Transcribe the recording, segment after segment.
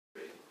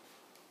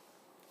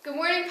Good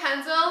morning,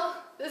 Pennsville.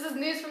 This is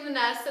News from the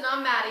Nest, and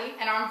I'm Maddie.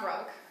 And I'm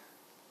Brooke.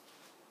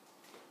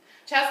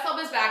 Chess Club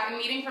is back and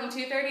meeting from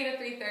 2:30 to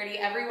 3:30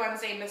 every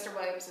Wednesday in Mr.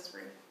 Williams'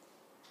 room.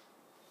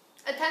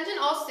 Attention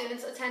all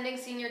students attending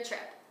senior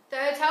trip. The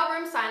hotel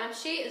room sign-up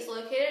sheet is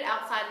located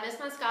outside Miss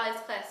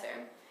Mascali's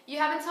classroom. You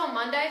have until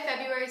Monday,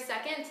 February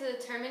 2nd to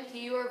determine who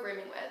you are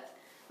rooming with.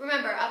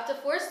 Remember, up to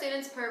 4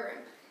 students per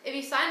room. If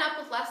you sign up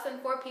with less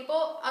than 4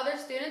 people, other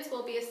students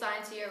will be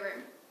assigned to your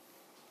room.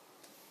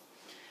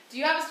 Do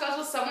you have a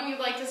special someone you'd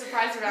like to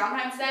surprise for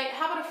Valentine's Day?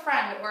 How about a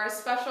friend or a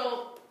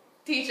special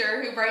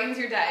teacher who brightens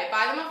your day?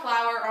 Buy them a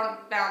flower on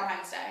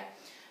Valentine's Day.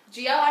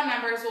 GLI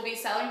members will be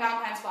selling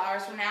Valentine's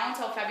flowers from now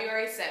until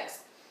February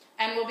 6th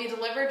and will be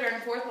delivered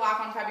during 4th block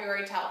on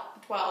February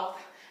 12th.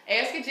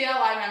 Ask a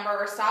GLI member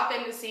or stop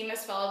in to see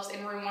Miss Phillips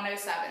in room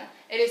 107.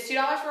 It is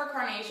 $2 for a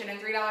carnation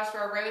and $3 for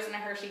a rose and a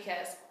Hershey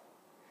Kiss.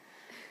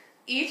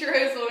 Each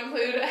rose will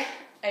include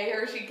a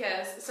Hershey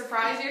Kiss.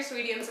 Surprise your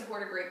sweetie and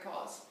support a great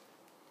cause.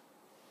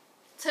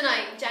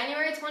 Tonight,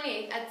 January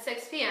 28th at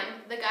 6 p.m.,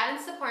 the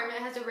Guidance Department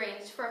has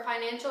arranged for a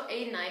financial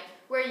aid night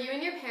where you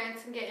and your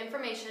parents can get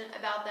information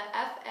about the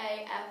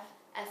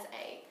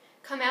FAFSA.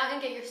 Come out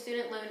and get your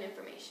student loan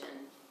information.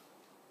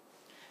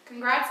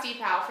 Congrats,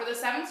 DPAL. For the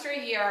 7th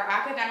straight year, our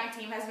academic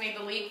team has made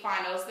the league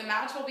finals. The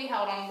match will be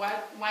held on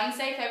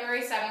Wednesday,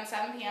 February 7th,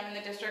 7 p.m. in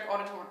the district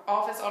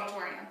office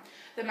auditorium.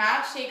 The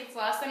match takes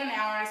less than an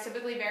hour and is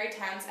typically very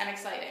tense and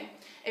exciting.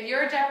 If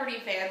you're a Jeopardy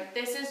fan,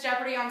 this is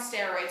Jeopardy on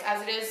steroids,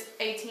 as it is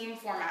a team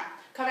format.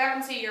 Come out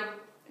and see your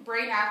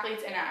brain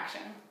athletes in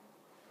action.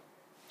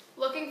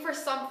 Looking for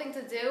something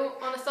to do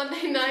on a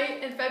Sunday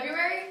night in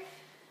February?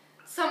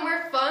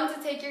 Somewhere fun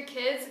to take your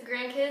kids,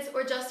 grandkids,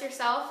 or just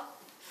yourself?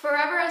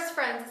 Forever as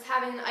Friends is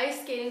having an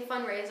ice skating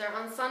fundraiser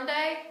on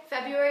Sunday,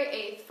 February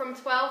 8th from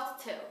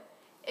 12 to 2.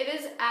 It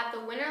is at the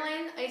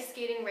Winterland Ice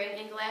Skating Rink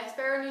in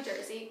Glassboro, New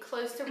Jersey,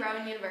 close to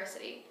Rowan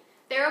University.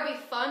 There will be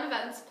fun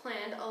events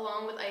planned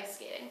along with ice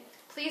skating.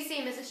 Please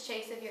see Mrs.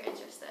 Chase if you're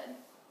interested.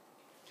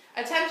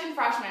 Attention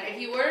freshmen, if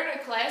you ordered a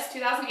Class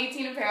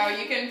 2018 apparel,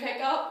 you can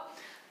pick up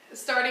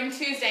starting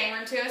Tuesday in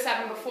room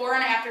 207 before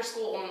and after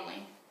school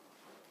only.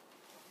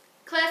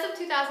 Class of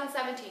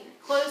 2017,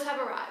 clothes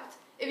have arrived.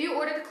 If you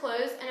ordered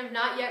clothes and have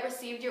not yet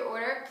received your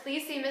order,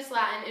 please see Miss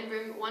Latin in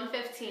room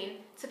 115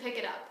 to pick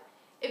it up.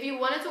 If you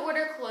wanted to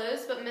order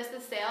clothes but missed the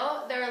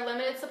sale, there are a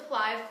limited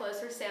supply of clothes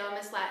for sale in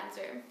Miss Latin's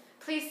room.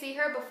 Please see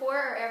her before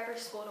or after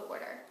school to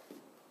order.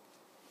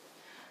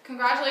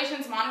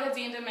 Congratulations, Monica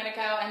Dean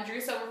Domenico and Drew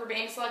Silver for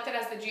being selected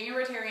as the Junior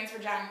Rotarians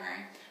for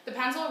January. The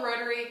Pennsville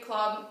Rotary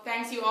Club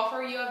thanks you all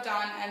for what you have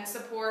done to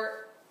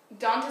support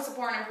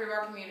and improve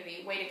our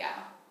community. Way to go.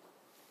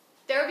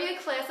 There will be a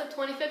Class of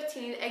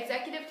 2015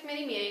 Executive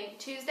Committee meeting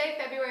Tuesday,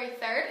 February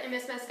 3rd in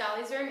Miss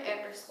Mascali's room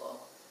after school.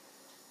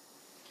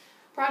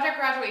 Project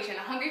Graduation.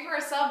 Hungry for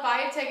a sub?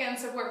 Buy a ticket and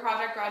support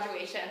Project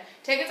Graduation.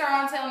 Tickets are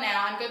on sale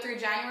now and go through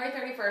January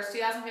 31st,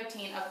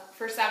 2015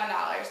 for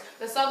 $7.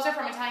 The subs are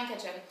from Italian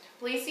Kitchen.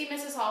 Please see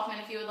Mrs. Hoffman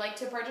if you would like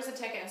to purchase a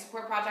ticket and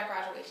support Project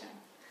Graduation.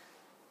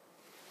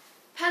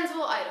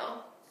 Pennsville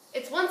Idol.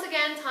 It's once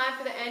again time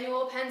for the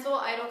annual Pennsville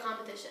Idol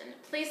competition.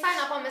 Please sign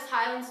up on Miss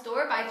Highland's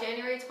door by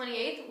January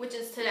 28th, which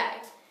is today.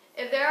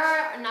 If there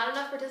are not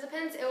enough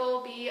participants, it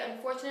will be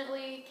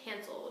unfortunately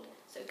canceled.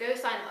 So go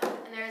sign up,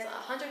 and there's a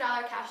 $100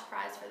 cash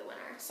prize for the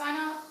winner. Sign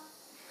up.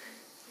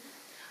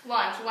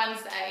 Lunch,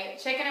 Wednesday,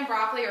 chicken and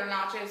broccoli or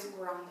nachos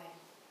grande.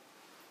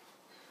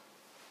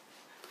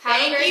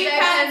 Have a great day,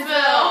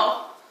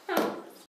 Pennsville.